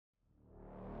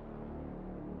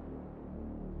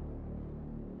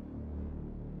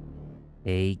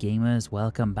Hey gamers,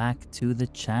 welcome back to the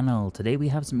channel. Today we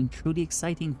have something truly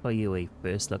exciting for you, a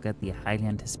first look at the highly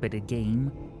anticipated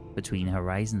game, Between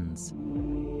Horizons.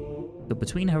 So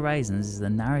Between Horizons is a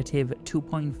narrative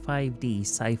 2.5D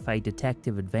sci-fi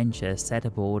detective adventure set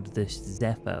aboard the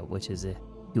Zephyr, which is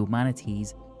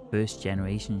humanity's first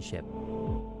generation ship.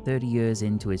 30 years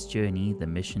into its journey, the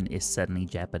mission is suddenly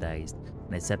jeopardized,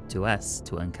 and it's up to us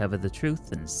to uncover the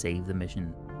truth and save the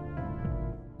mission.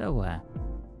 So,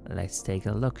 let's take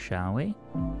a look, shall we?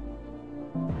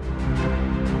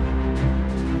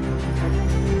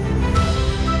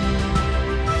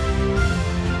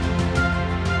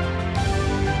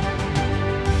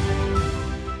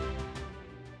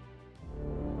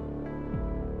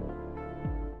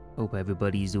 Hope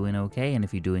everybody's doing okay, and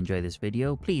if you do enjoy this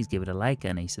video, please give it a like,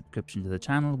 and a subscription to the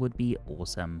channel would be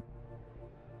awesome.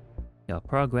 Your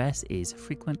progress is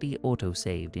frequently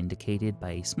auto-saved, indicated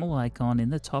by a small icon in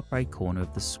the top right corner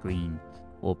of the screen.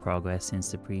 All progress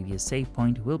since the previous save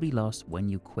point will be lost when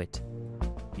you quit.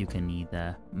 You can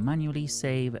neither manually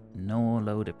save nor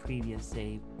load a previous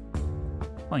save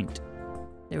point.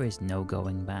 There is no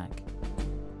going back.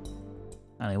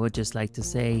 And I would just like to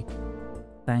say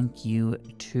thank you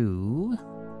to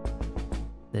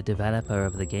the developer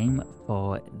of the game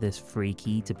for this free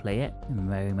key to play it.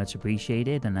 Very much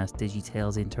appreciated, and that's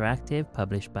Digitales Interactive,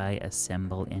 published by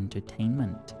Assemble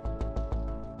Entertainment.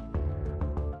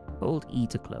 Hold E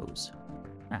to close.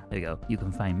 There we go. You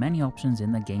can find many options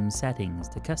in the game settings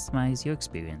to customize your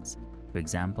experience. For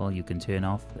example, you can turn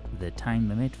off the time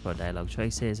limit for dialogue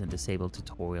choices and disable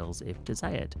tutorials if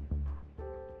desired.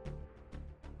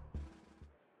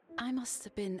 I must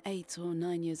have been 8 or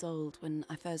 9 years old when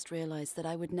I first realized that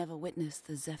I would never witness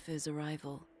the Zephyr's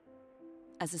arrival.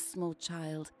 As a small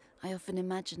child, I often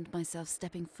imagined myself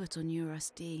stepping foot on Eurus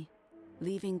D,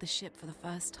 leaving the ship for the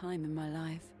first time in my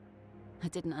life. I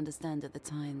didn't understand at the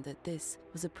time that this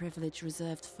was a privilege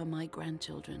reserved for my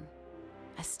grandchildren.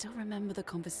 I still remember the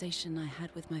conversation I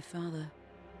had with my father.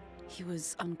 He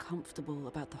was uncomfortable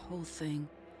about the whole thing,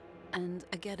 and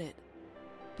I get it.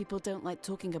 People don't like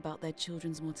talking about their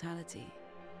children's mortality.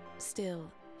 Still,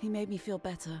 he made me feel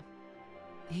better.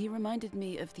 He reminded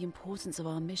me of the importance of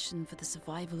our mission for the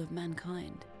survival of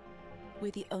mankind.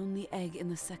 We're the only egg in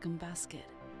the second basket,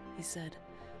 he said,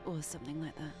 or something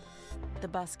like that. The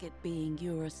basket being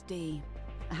Eurus D,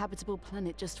 a habitable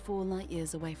planet just 4 light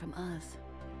years away from Earth.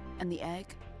 And the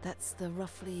egg, that's the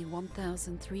roughly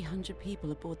 1,300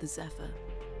 people aboard the Zephyr.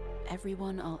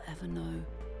 Everyone I'll ever know.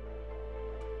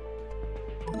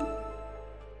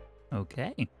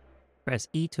 Okay. Press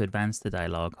E to advance the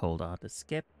dialogue, hold R to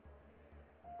skip.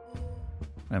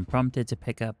 When prompted to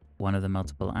pick up one of the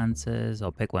multiple answers,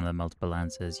 or pick one of the multiple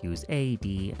answers, use A,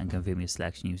 D, and confirm your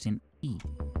selection using E.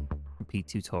 Repeat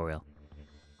tutorial.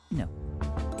 No.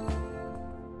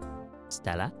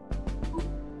 Stella?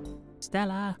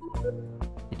 Stella?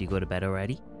 Did you go to bed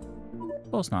already?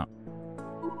 Of course not.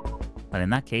 Well, in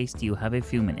that case, you have a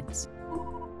few minutes.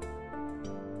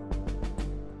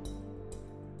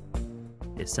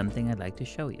 There's something I'd like to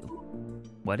show you.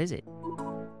 What is it?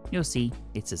 You'll see,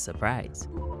 it's a surprise.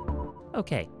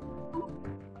 Okay,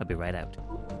 I'll be right out.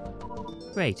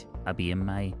 Great, I'll be in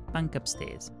my bunk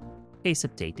upstairs. Case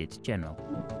updated, general.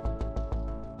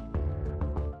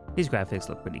 These graphics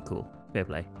look pretty cool, fair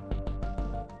play.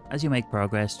 As you make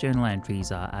progress, journal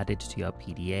entries are added to your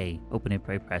PDA. Open it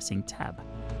by pressing Tab.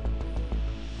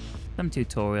 Some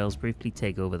tutorials briefly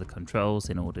take over the controls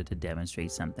in order to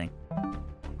demonstrate something.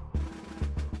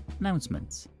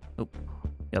 Announcements.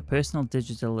 Your personal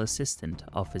digital assistant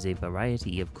offers a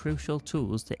variety of crucial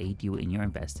tools to aid you in your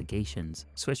investigations.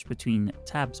 Switch between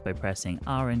tabs by pressing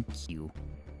R and Q.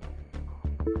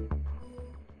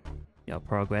 Your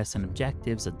progress and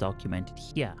objectives are documented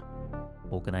here,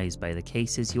 organized by the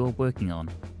cases you are working on.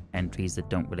 Entries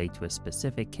that don't relate to a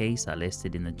specific case are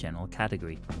listed in the general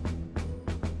category.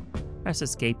 Press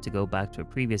Escape to go back to a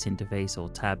previous interface, or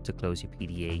Tab to close your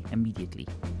PDA immediately.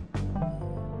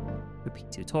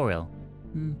 Repeat tutorial.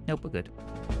 Nope, we're good.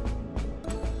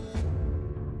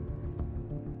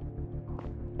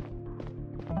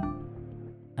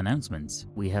 Announcements.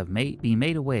 We have been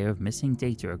made aware of missing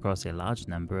data across a large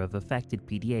number of affected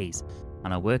PDAs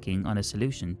and are working on a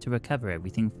solution to recover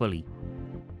everything fully.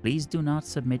 Please do not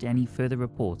submit any further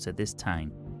reports at this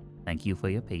time. Thank you for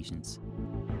your patience.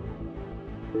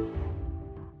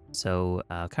 So,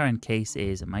 our current case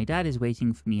is my dad is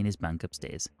waiting for me in his bunk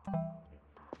upstairs.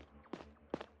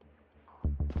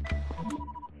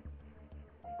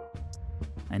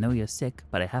 I know you're sick,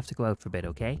 but I have to go out for a bit,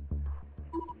 okay?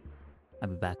 I'll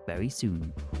be back very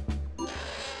soon.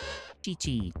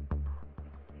 Chi-chi.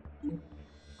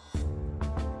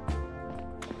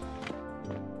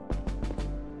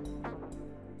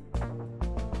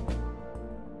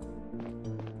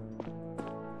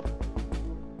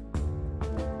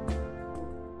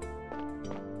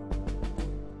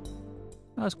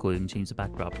 Oh, that's cool, you can change the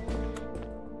backdrop.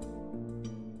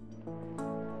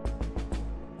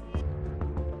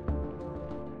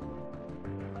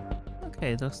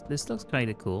 Okay, this looks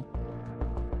kind of cool.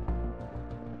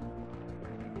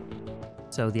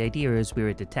 So the idea is we're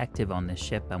a detective on this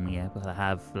ship and we will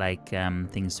have like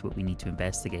things what we need to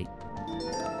investigate.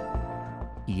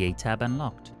 EA tab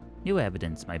unlocked. New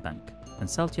evidence, my bunk.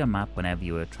 Consult your map whenever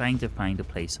you are trying to find a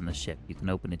place on the ship. You can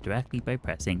open it directly by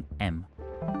pressing M.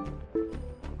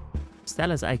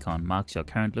 Stella's icon marks your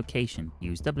current location.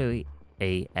 Use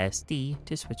WASD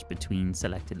to switch between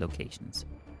selected locations.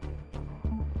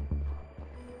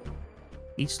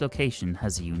 Each location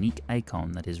has a unique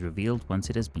icon that is revealed once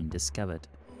it has been discovered.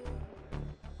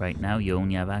 Right now you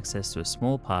only have access to a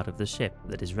small part of the ship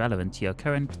that is relevant to your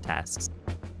current tasks.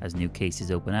 As new cases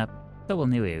open up, so will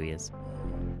new areas.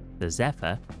 The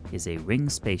Zephyr is a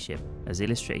ringed spaceship, as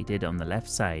illustrated on the left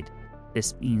side.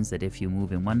 This means that if you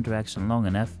move in one direction long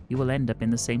enough, you will end up in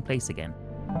the same place again.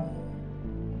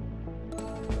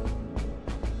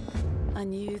 I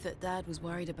knew that Dad was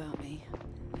worried about me.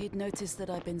 He'd noticed that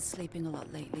I'd been sleeping a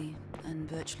lot lately and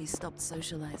virtually stopped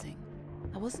socializing.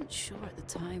 I wasn't sure at the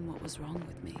time what was wrong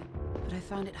with me, but I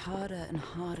found it harder and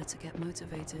harder to get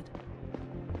motivated.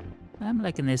 I'm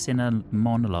liking this inner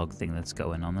monologue thing that's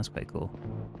going on, that's quite cool.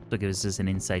 So it gives us an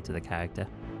insight to the character.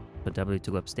 For W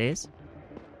to go upstairs.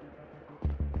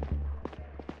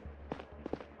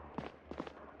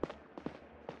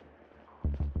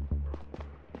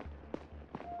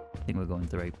 I think we're going to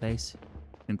the right place.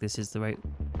 I think this is the right...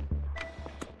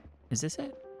 Is this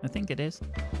it? I think it is.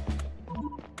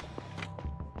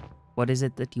 What is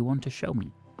it that you want to show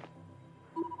me?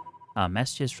 Our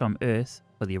messages from Earth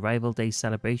for the Arrival Day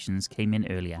celebrations came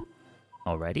in earlier.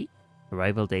 Already?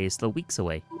 Arrival Day is still weeks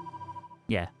away.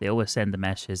 Yeah, they always send the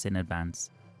messages in advance.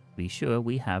 Be sure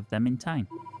we have them in time.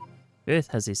 Earth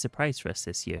has a surprise for us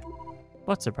this year.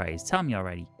 What surprise? Tell me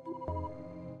already.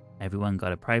 Everyone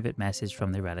got a private message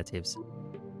from their relatives.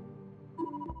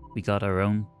 We got our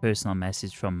own personal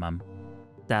message from Mum.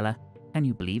 Stella, can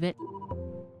you believe it?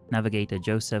 Navigator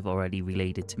Joseph already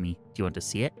relayed it to me. Do you want to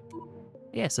see it?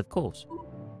 Yes, of course.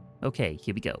 Okay,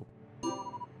 here we go.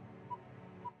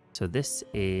 So this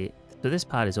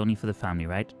part is only for the family,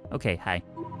 right? Okay, hi.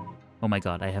 Oh my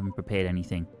god, I haven't prepared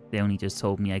anything. They only just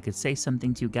told me I could say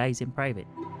something to you guys in private.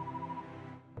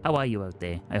 How are you out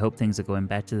there? I hope things are going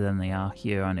better than they are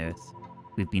here on Earth.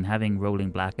 We've been having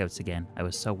rolling blackouts again. I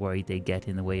was so worried they'd get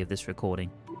in the way of this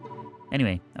recording.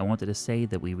 Anyway, I wanted to say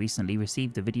that we recently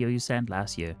received the video you sent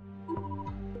last year.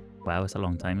 Wow, it's a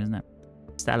long time, isn't it?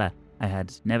 Stella, I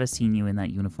had never seen you in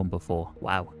that uniform before.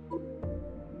 Wow.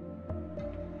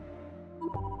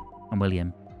 And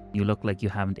William, you look like you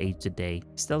haven't aged a day.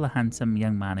 Still the handsome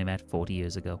young man I met 40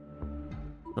 years ago.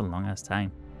 It's a long ass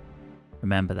time.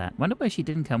 Remember that. Wonder why she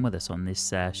didn't come with us on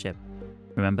this ship.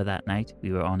 Remember that night?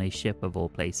 We were on a ship of all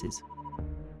places.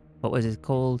 What was it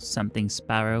called? Something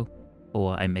Sparrow?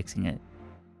 Or I'm mixing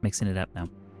it up now.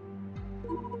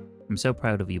 I'm so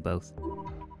proud of you both.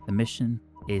 The mission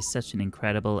is such an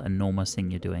incredible, enormous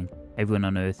thing you're doing. Everyone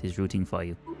on Earth is rooting for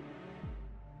you.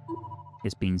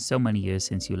 It's been so many years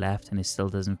since you left and it still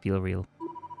doesn't feel real.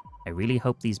 I really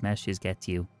hope these messages get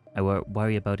to you. I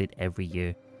worry about it every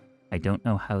year. I don't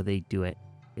know how they do it.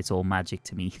 It's all magic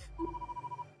to me.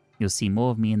 You'll see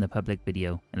more of me in the public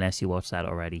video, unless you watch that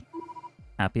already.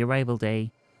 Happy Arrival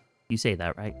Day. You say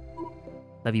that, right?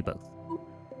 Love you both.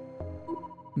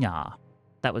 Nah,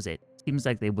 that was it. Seems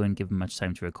like they weren't given much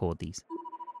time to record these.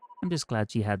 I'm just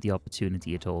glad she had the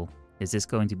opportunity at all. Is this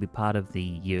going to be part of the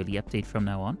yearly update from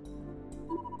now on?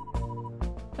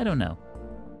 I don't know.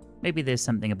 Maybe there's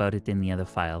something about it in the other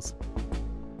files.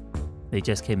 They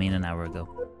just came in an hour ago.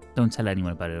 Don't tell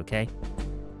anyone about it, okay?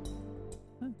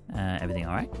 Everything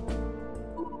alright?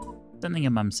 Something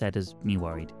your mum said has me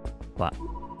worried. What?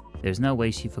 There's no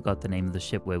way she forgot the name of the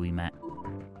ship where we met.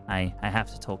 I have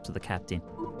to talk to the captain.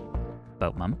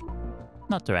 About Mum?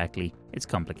 Not directly. It's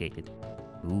complicated.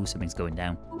 Ooh, something's going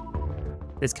down.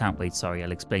 This can't wait, sorry,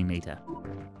 I'll explain later.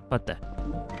 What the?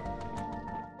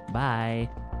 Bye.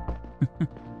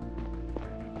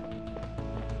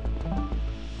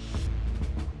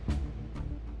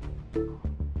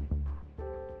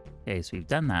 Okay, so we've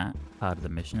done that part of the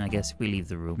mission. I guess if we leave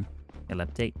the room, it'll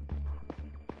update.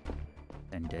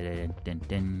 Dun, dun, dun, dun,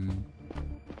 dun.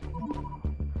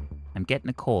 I'm getting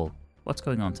a call. What's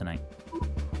going on tonight?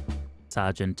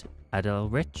 Sergeant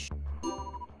Adelrich?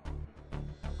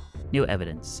 New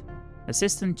evidence.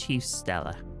 Assistant Chief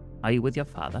Stella, are you with your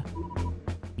father?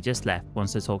 He just left,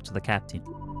 wants to talk to the captain.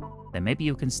 Then maybe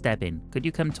you can step in. Could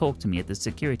you come talk to me at the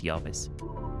security office?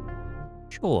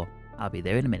 Sure, I'll be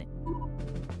there in a minute.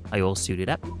 Are you all suited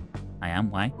up? I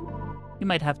am, why? You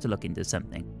might have to look into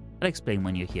something. I'll explain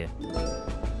when you're here.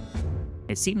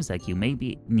 It seems like you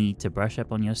maybe need to brush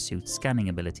up on your suit's scanning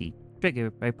ability. Trigger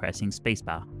by pressing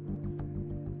spacebar.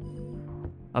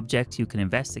 Objects you can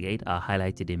investigate are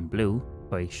highlighted in blue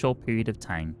for a short period of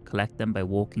time. Collect them by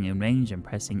walking in range and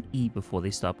pressing E before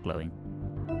they stop glowing.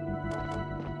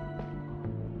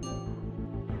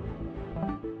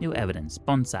 New evidence,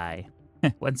 bonsai.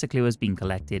 Once a clue has been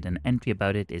collected, an entry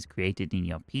about it is created in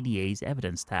your PDA's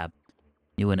evidence tab.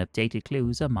 New and updated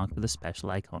clues are marked with a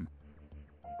special icon.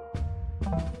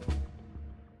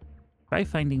 Try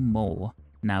finding more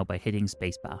now by hitting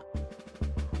spacebar.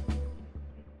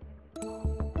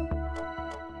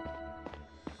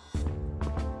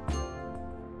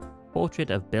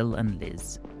 Portrait of Bill and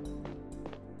Liz.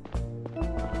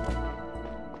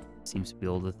 Seems to be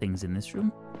all the things in this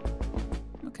room.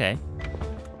 Okay.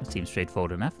 That seems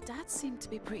straightforward enough. Dad seemed to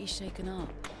be pretty shaken up,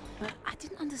 but I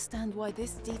didn't understand why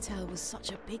this detail was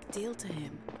such a big deal to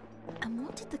him. And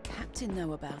what did the captain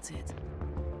know about it?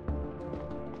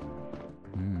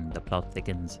 The plot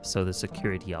thickens, so the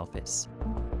security office.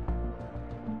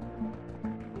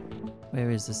 Where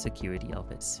is the security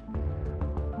office?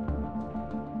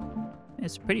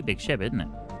 It's a pretty big ship, isn't it?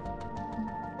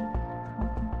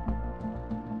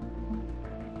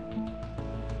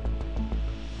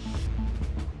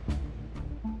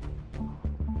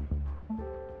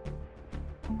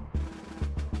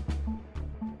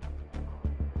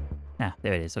 Ah,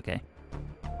 there it is, okay.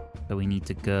 So we need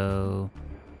to go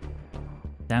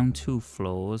down 2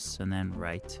 floors and then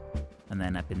right, and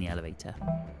then up in the elevator.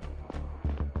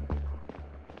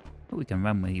 Oh, we can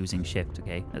run with using shift,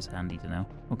 okay, that's handy to know.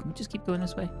 Or can we just keep going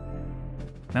this way?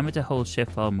 Remember to hold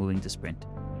shift while moving to sprint.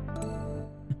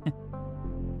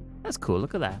 That's cool,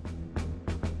 look at that.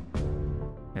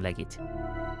 I like it.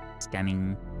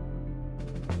 Scanning.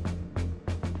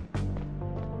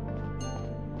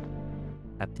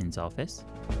 Captain's office.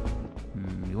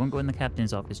 We won't go in the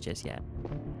captain's office just yet.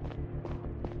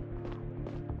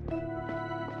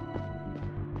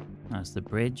 That's the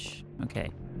bridge. Okay.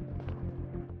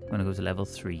 I'm gonna go to level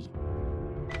 3.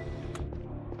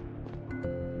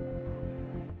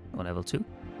 Or level 2?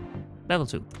 Level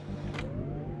 2.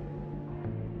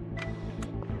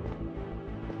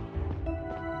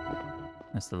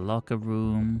 That's the locker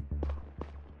room.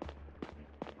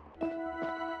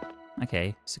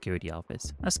 Okay, security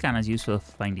office. A scanner's useful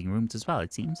for finding rooms as well,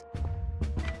 it seems.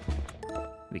 Here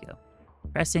we go.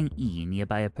 Pressing E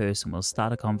nearby a person will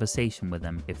start a conversation with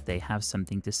them if they have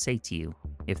something to say to you.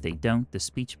 If they don't, the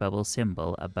speech bubble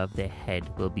symbol above their head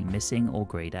will be missing or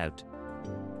grayed out.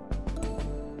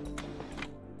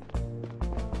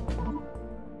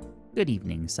 Good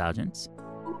evening, Sergeants.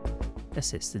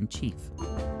 Assistant Chief.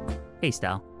 Hey,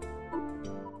 Stal.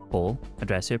 Paul,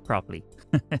 address her properly.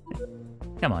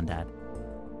 Come on, Dad.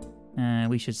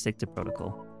 We should stick to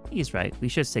protocol. He's right, we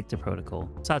should stick to protocol.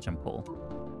 Sergeant Paul.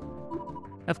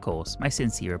 Of course, my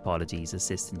sincere apologies,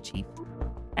 Assistant Chief.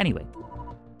 Anyway,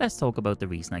 let's talk about the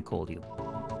reason I called you.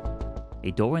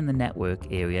 A door in the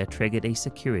network area triggered a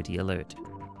security alert.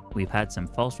 We've had some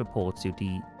false reports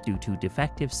due to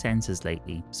defective sensors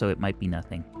lately, so it might be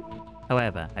nothing.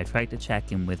 However, I tried to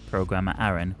check in with programmer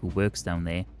Aaron, who works down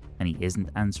there, and he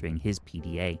isn't answering his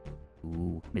PDA.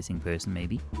 Ooh, missing person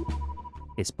maybe?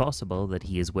 It's possible that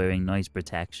he is wearing noise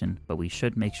protection, but we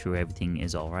should make sure everything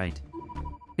is alright.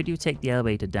 Could you take the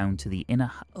elevator down to the inner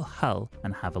hull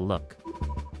and have a look?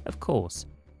 Of course.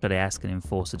 Should I ask an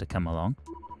enforcer to come along?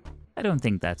 I don't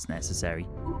think that's necessary.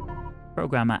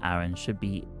 Programmer Aaron should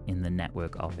be in the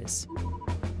network office.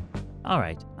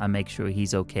 Alright, I'll make sure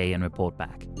he's okay and report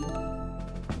back.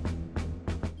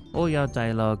 All your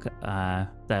dialogues are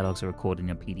recorded in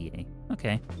your PDA.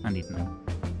 Okay, handy to know.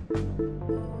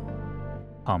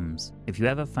 Comms. If you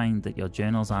ever find that your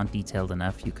journals aren't detailed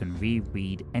enough, you can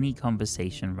reread any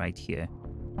conversation right here.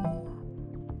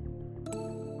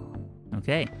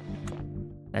 Okay,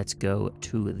 let's go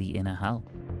to the inner hull.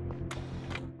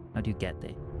 How do you get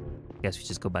there? I guess we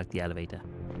just go back to the elevator.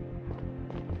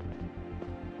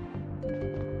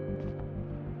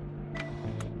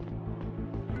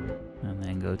 And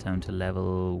then go down to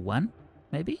level 1,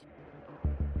 maybe?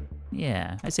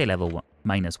 Yeah, I say level 1,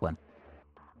 -1.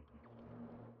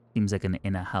 Seems like an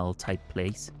inner hull type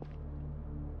place.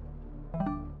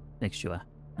 Make sure.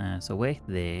 So we're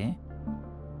there.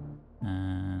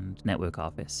 And network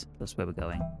office. That's where we're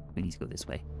going. We need to go this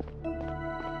way.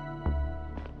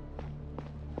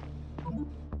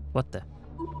 What the?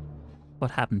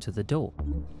 What happened to the door?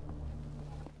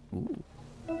 Ooh.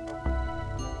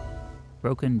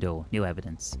 Broken door. New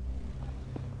evidence.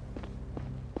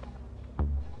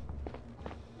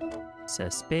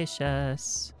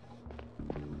 Suspicious.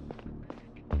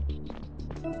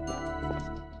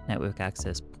 Network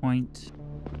access point.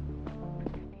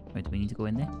 Wait, do we need to go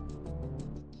in there?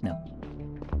 No.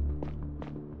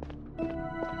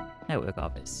 Network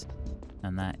office.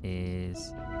 And that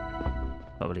is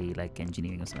probably like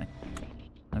engineering or something.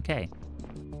 Okay.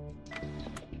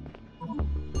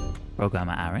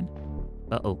 Programmer Aaron.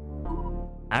 Uh-oh.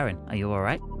 Aaron, are you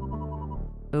alright?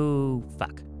 Oh,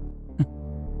 fuck.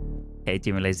 I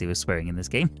didn't realize they were swearing in this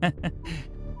game.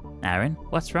 Aaron,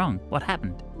 what's wrong? What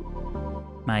happened?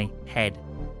 My head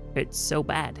hurts so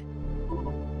bad.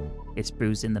 It's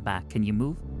bruised in the back. Can you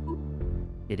move?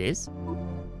 It is?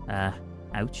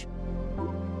 Ouch.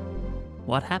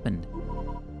 What happened?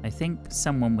 I think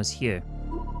someone was here.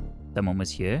 Someone was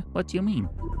here? What do you mean?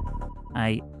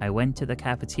 I went to the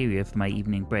cafeteria for my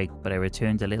evening break, but I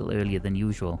returned a little earlier than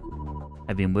usual.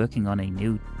 I've been working on a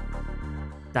new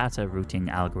data routing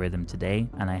algorithm today,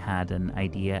 and I had an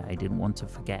idea I didn't want to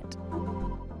forget.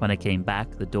 When I came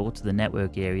back, the door to the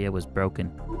network area was broken.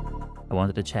 I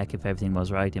wanted to check if everything was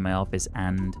right in my office,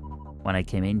 and when I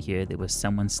came in here, there was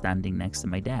someone standing next to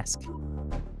my desk.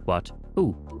 What?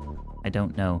 Who? I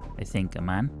don't know. I think a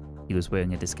man. He was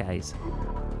wearing a disguise.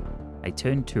 I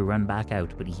turned to run back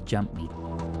out, but he jumped me.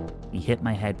 He hit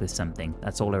my head with something.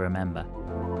 That's all I remember.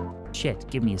 Shit,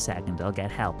 give me a second. I'll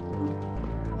get help.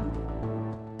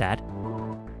 Dad?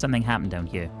 Something happened down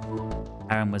here.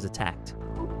 Aaron was attacked.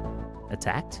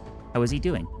 Attacked? How was he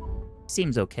doing?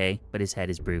 Seems okay, but his head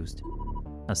is bruised.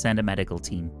 I'll send a medical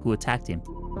team. Who attacked him?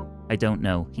 I don't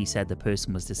know. He said the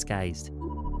person was disguised.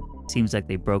 Seems like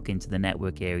they broke into the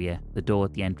network area. The door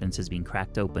at the entrance has been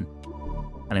cracked open.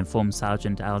 I'll inform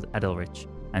Sergeant Adelrich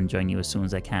and join you as soon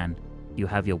as I can. You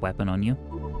have your weapon on you?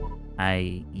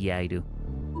 Yeah, I do.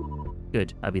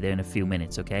 Good, I'll be there in a few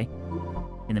minutes, okay?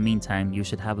 In the meantime, you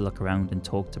should have a look around and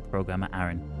talk to Programmer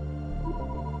Aaron.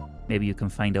 Maybe you can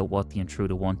find out what the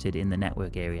intruder wanted in the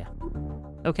network area.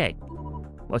 Okay,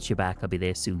 watch your back, I'll be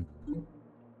there soon.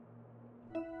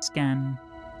 Scan.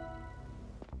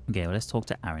 Okay, well, let's talk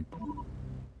to Aaron.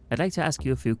 I'd like to ask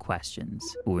you a few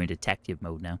questions. We're in detective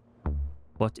mode now.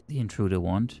 What did the intruder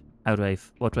want?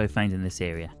 What do I find in this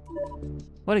area?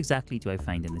 What exactly do I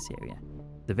find in this area?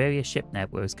 The various ship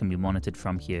networks can be monitored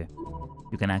from here.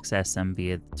 You can access them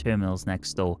via the terminals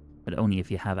next door, but only if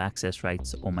you have access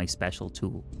rights or my special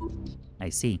tool. I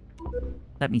see.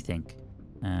 Let me think.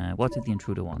 What did the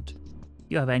intruder want? Do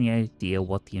you have any idea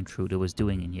what the intruder was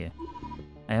doing in here?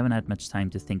 I haven't had much time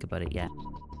to think about it yet,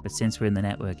 but since we're in the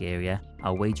network area,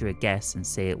 I'll wager a guess and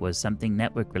say it was something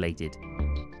network related.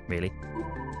 Really?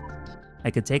 I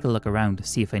could take a look around to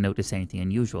see if I notice anything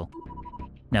unusual.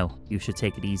 No, you should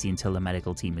take it easy until the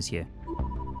medical team is here.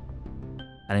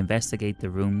 I'll investigate the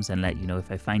rooms and let you know if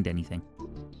I find anything.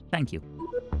 Thank you.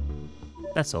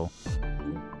 That's all.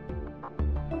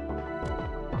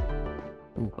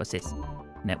 Ooh, what's this?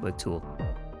 Network tool.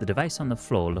 The device on the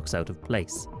floor looks out of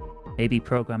place. Maybe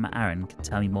Programmer Aaron can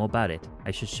tell me more about it.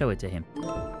 I should show it to him.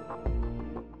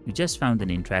 You just found an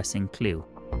interesting clue.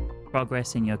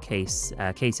 Progress in your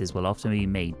cases will often be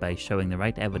made by showing the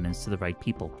right evidence to the right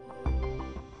people.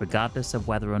 Regardless of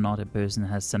whether or not a person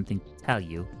has something to tell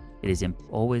you, it is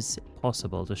always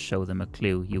possible to show them a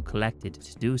clue you collected.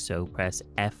 To do so, press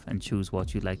F and choose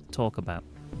what you'd like to talk about.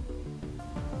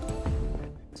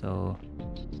 So,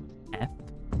 F,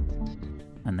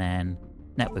 and then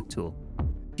network tool.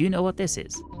 Do you know what this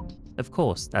is? Of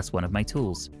course, that's one of my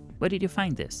tools. Where did you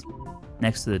find this?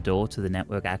 Next to the door to the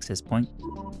network access point?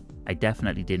 I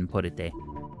definitely didn't put it there.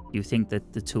 You think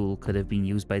that the tool could have been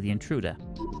used by the intruder?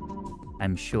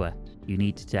 I'm sure. You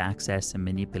needed to access and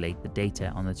manipulate the data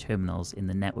on the terminals in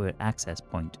the network access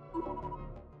point.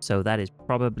 So that is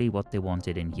probably what they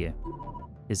wanted in here.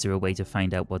 Is there a way to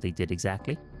find out what they did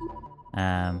exactly?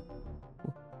 It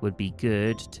would be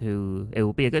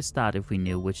a good start if we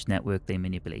knew which network they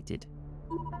manipulated.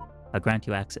 I'll grant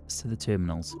you access to the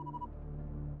terminals.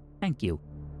 Thank you.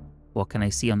 What can I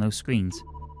see on those screens?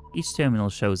 Each terminal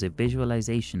shows a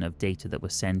visualization of data that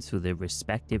was sent through the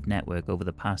respective network over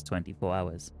the past 24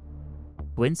 hours.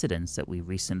 Coincidence that we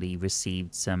recently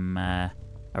received some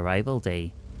arrival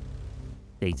day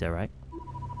data, right?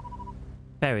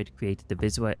 Ferret created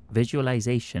the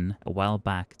visualization a while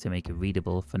back to make it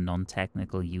readable for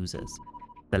non-technical users.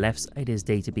 The left side is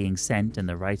data being sent and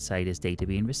the right side is data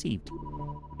being received.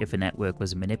 If a network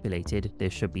was manipulated,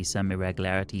 there should be some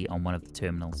irregularity on one of the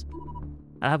terminals.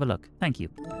 I'll have a look, thank you.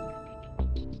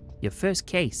 Your first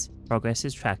case. Progress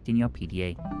is tracked in your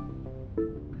PDA.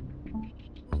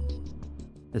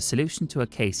 The solution to a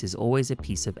case is always a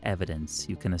piece of evidence.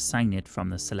 You can assign it from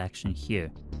the selection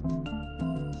here.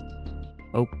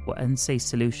 Oh, and say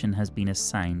solution has been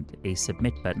assigned, a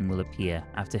submit button will appear.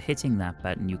 After hitting that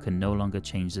button, you can no longer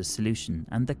change the solution,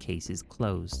 and the case is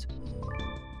closed.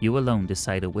 You alone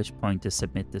decide at which point to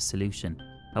submit the solution.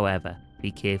 However,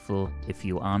 be careful if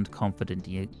you aren't confident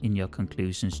in your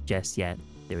conclusions just yet.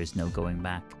 There is no going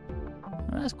back.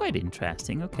 Well, that's quite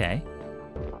interesting, okay.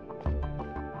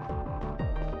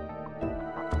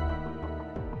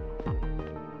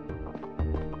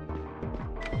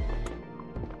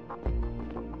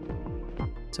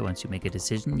 So once you make a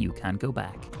decision, you can go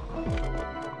back.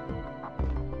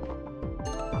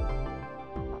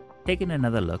 Taking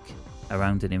another look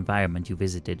around an environment you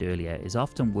visited earlier is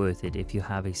often worth it if you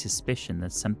have a suspicion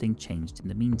that something changed in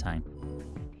the meantime.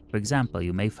 For example,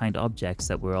 you may find objects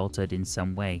that were altered in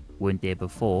some way, weren't there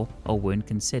before, or weren't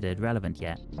considered relevant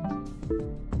yet.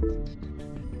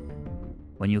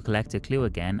 When you collect a clue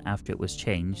again after it was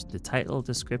changed, the title,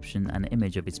 description, and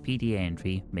image of its PDA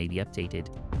entry may be updated.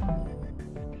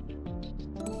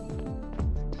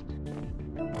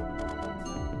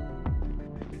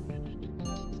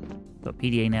 Got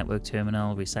PDA network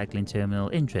terminal, recycling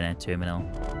terminal, intranet terminal,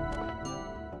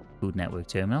 food network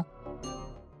terminal,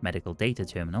 medical data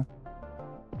terminal,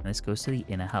 and this goes to the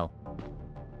inner hull.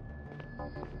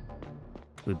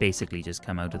 We basically just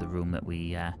come out of the room that we,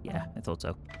 yeah, I thought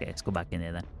so. Okay, let's go back in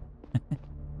there then.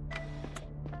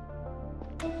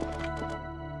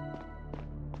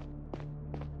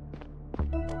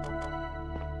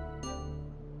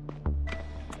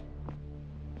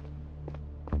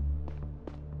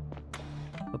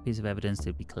 What piece of evidence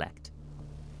did we collect?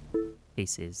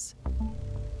 Cases.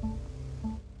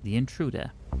 The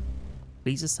intruder.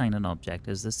 Please assign an object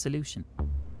as the solution.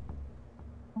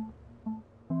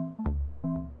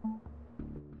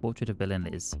 Portrait of Bill and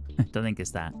Liz. Don't think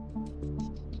it's that.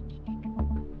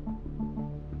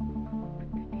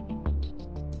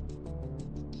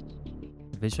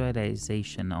 The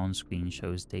visualization on screen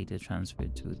shows data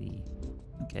transferred to the...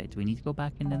 Okay, do we need to go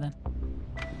back in there then?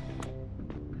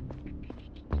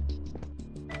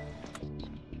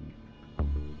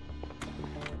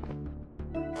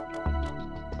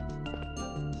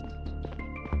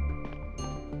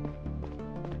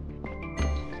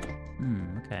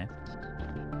 Okay.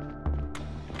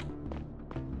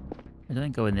 I don't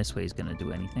think going this way is going to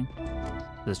do anything.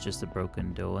 There's just a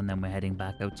broken door, and then we're heading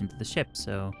back out into the ship,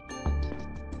 so...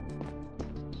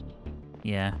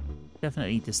 Yeah,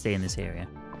 definitely need to stay in this area.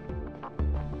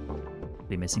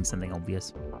 Be missing something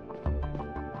obvious.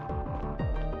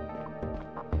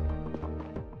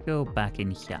 Go back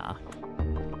in here.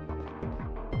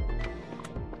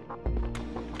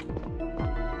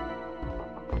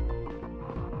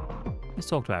 Let's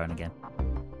talk to Aaron again.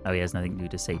 Oh, he has nothing new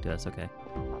to say to us, okay.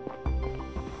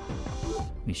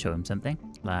 Let me show him something,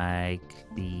 like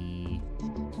the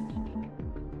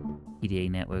PDA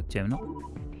network terminal.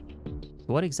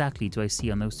 What exactly do I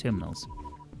see on those terminals?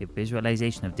 A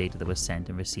visualization of data that was sent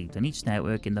and received on each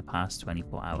network in the past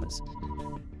 24 hours.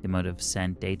 The amount of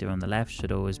sent data on the left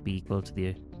should always be equal to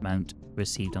the amount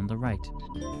received on the right.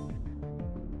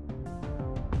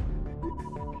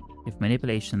 If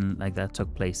manipulation like that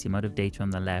took place, the amount of data on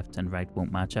the left and right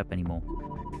won't match up anymore.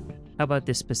 How about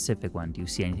this specific one? Do you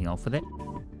see anything off with it?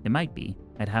 It might be.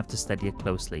 I'd have to study it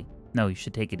closely. No, you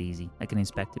should take it easy. I can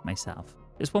inspect it myself.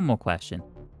 Just one more question.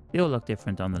 They all look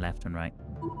different on the left and right.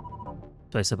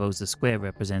 So I suppose the square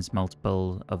represents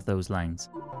multiple of those lines.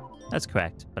 That's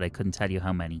correct, but I couldn't tell you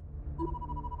how many.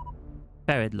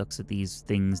 Ferret looks at these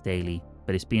things daily,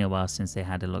 but it's been a while since they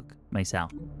had a look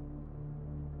myself.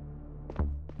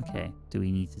 Okay, do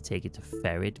we need to take it to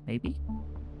Ferret, maybe?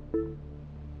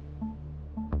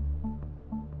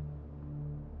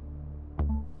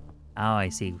 Oh, I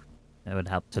see. That would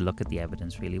help to look at the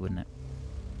evidence, really, wouldn't it?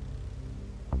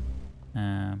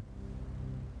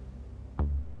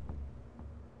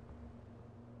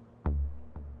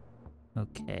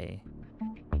 Okay.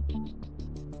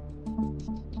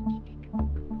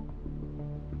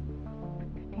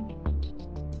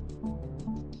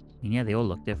 And yeah, they all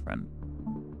look different.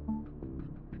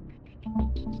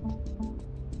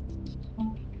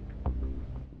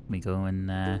 We go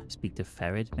and speak to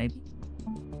Ferret, maybe?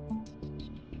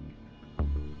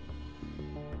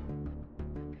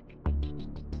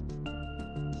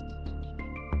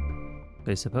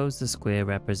 I suppose the square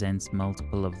represents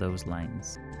multiple of those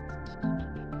lines.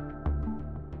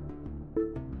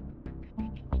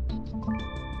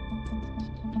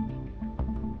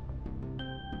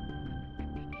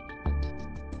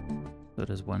 So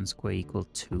does one square equal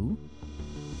 2?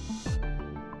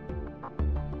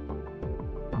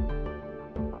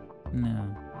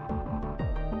 No.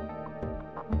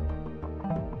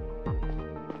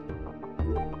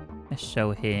 Let's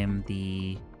show him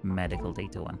the medical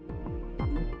data one.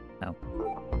 Oh.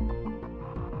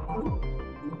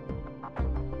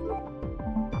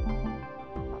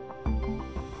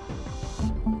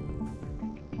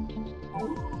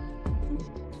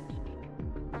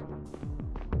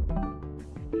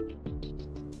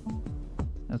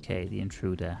 Okay, the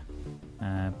intruder.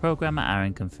 Programmer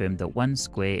Aaron confirmed that one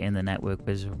square in the network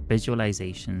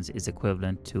visualizations is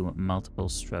equivalent to multiple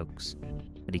strokes,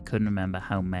 but he couldn't remember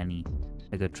how many.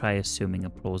 I could try assuming a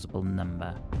plausible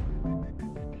number.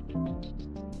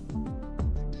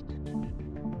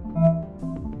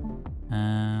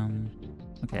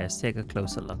 Okay, let's take a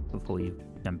closer look before you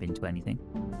jump into anything.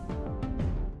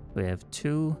 We have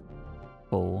 2,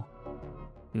 4,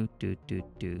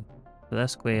 So that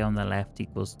square on the left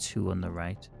equals 2 on the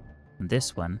right. And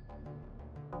this one,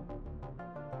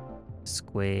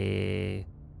 square,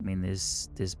 I mean, there's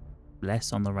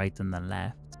less on the right than the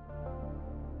left.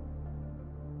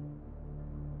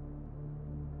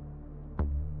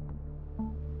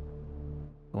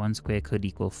 One square could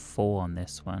equal 4 on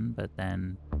this one, but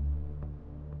then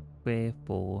square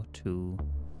 4, 2,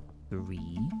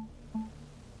 3,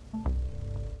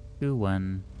 2,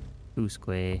 1, 2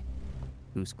 square,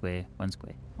 2 square, 1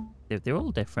 square. They're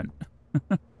all different.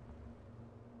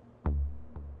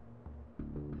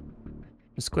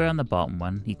 The square on the bottom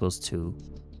one equals 2.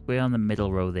 Square on the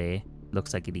middle row there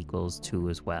looks like it equals 2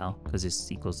 as well, because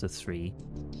it's equals to 3.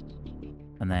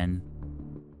 And then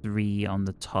 3 on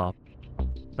the top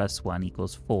plus 1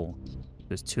 equals 4.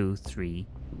 There's 2, 3,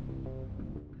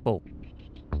 4.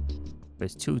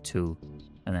 There's 2, 2,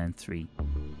 and then 3.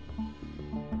 And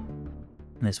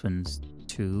this one's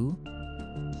 2,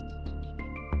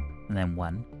 and then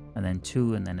 1, and then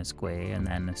 2, and then a square, and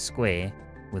then a square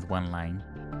with 1 line.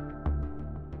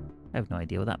 I have no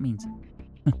idea what that means.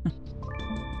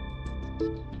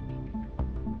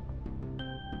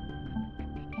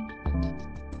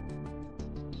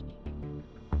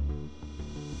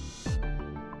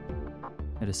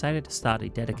 I decided to start a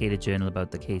dedicated journal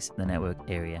about the case in the network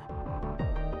area.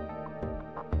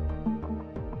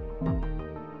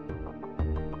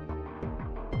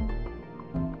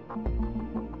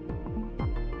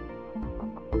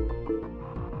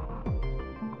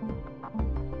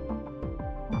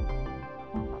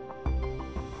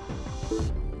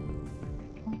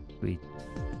 We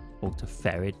talk to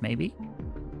Ferret, maybe?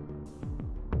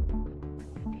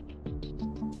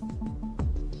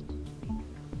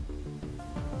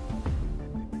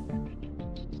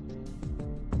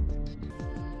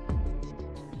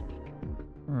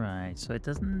 Right, so it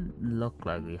doesn't look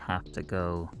like we have to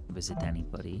go visit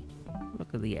anybody.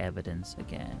 Look at the evidence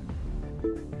again.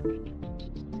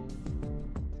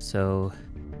 So,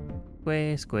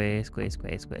 square, square, square,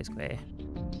 square, square, square.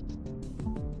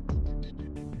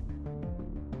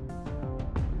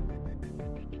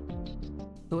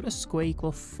 So would a square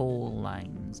equal 4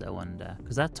 lines, I wonder?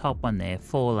 Because that top one there,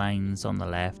 4 lines on the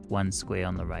left, 1 square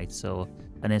on the right. So,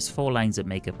 and there's 4 lines that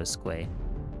make up a square.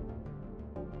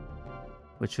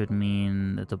 Which would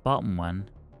mean that the bottom one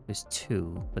is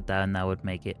 2, but then that would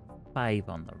make it 5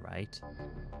 on the right.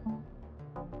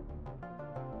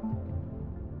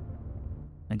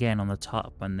 Again, on the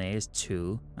top one there is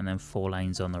 2, and then 4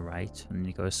 lines on the right. And then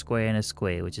you go a square and a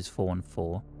square, which is 4 and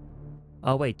 4.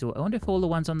 Oh wait, I wonder if all the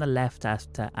ones on the left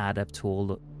have to add up to all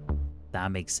the...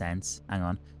 That makes sense. Hang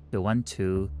on. So 1,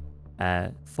 2,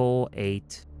 4,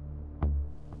 8,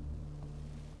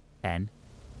 10.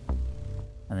 And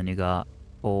then you got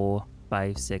 4,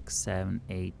 5, 6, 7,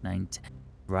 8, 9, 10.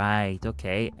 Right,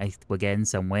 okay. We're getting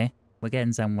somewhere. We're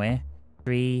getting somewhere.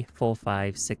 3, 4,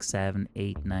 5, 6, 7,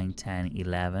 8, 9, 10,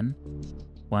 11.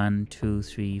 1, 2,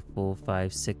 3, 4,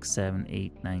 5, 6, 7,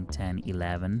 8, 9, 10,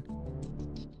 11.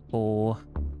 4,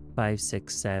 5,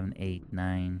 6, 7, 8,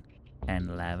 9, 10,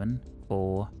 11.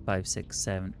 4, 5, 6,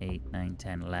 7, 8, 9,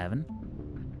 10, 11.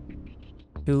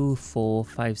 2, 4,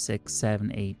 5, 6,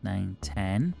 7, 8, 9,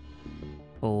 10.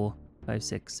 4, 5,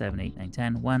 6, 7, 8, 9,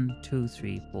 10. 1, 2,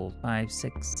 3, 4, 5,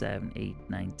 6, 7, 8,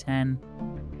 9, 10.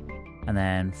 And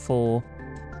then 4,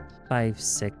 5,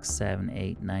 6, 7,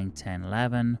 8, 9, 10,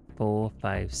 11. 4,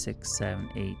 5, 6, 7,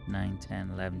 8, 9, 10,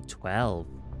 11, 12.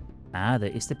 Ah,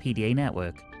 it's the PDA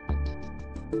network.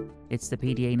 It's the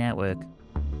PDA network.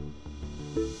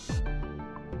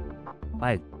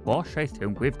 By gosh, I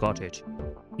think we've got it.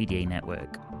 PDA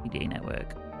network. PDA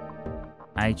network.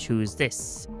 I choose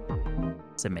this.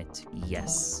 Submit.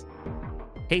 Yes.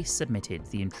 Case submitted.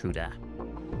 The intruder.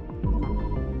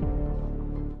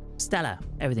 Stella,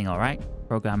 everything alright?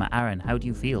 Programmer Aaron, how do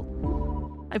you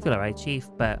feel? I feel alright, Chief,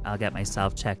 but I'll get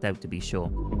myself checked out to be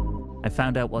sure. I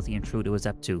found out what the intruder was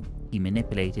up to. He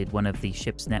manipulated one of the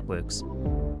ship's networks.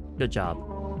 Good job.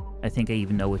 I think I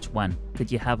even know which one.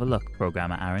 Could you have a look,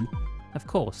 Programmer Aaron? Of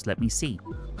course, let me see.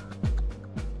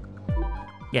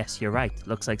 Yes, you're right.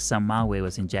 Looks like some malware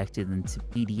was injected into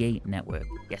PDA network.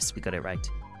 Yes, we got it right.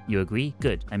 You agree?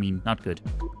 Good. I mean, not good.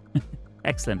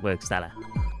 Excellent work, Stella.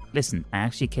 Listen, I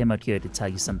actually came out here to tell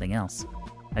you something else.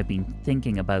 I've been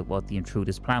thinking about what the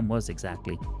intruder's plan was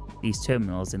exactly. These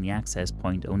terminals in the access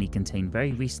point only contain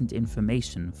very recent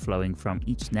information flowing from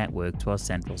each network to our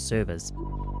central servers.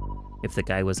 If the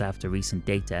guy was after recent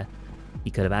data,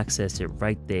 he could have accessed it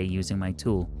right there using my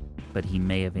tool, but he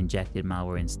may have injected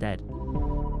malware instead.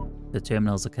 The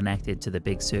terminals are connected to the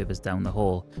big servers down the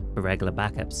hall for regular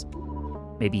backups.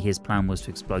 Maybe his plan was to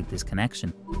exploit this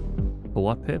connection. For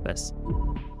what purpose?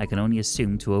 I can only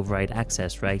assume to override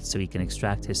access rights so he can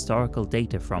extract historical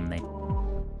data from there.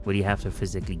 Would he have to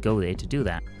physically go there to do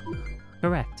that?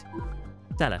 Correct.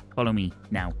 Stella, follow me,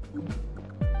 now.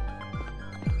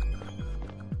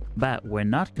 But we're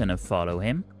not going to follow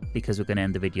him, because we're going to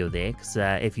end the video there, because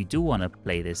if you do want to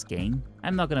play this game,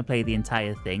 I'm not going to play the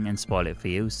entire thing and spoil it for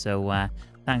you, so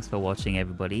thanks for watching,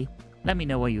 everybody. Let me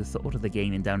know what you thought of the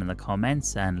game down in the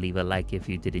comments, and leave a like if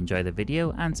you did enjoy the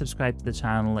video, and subscribe to the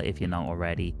channel if you're not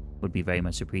already. Would be very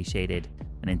much appreciated.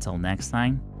 And until next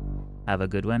time, have a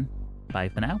good one. Bye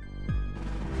for now.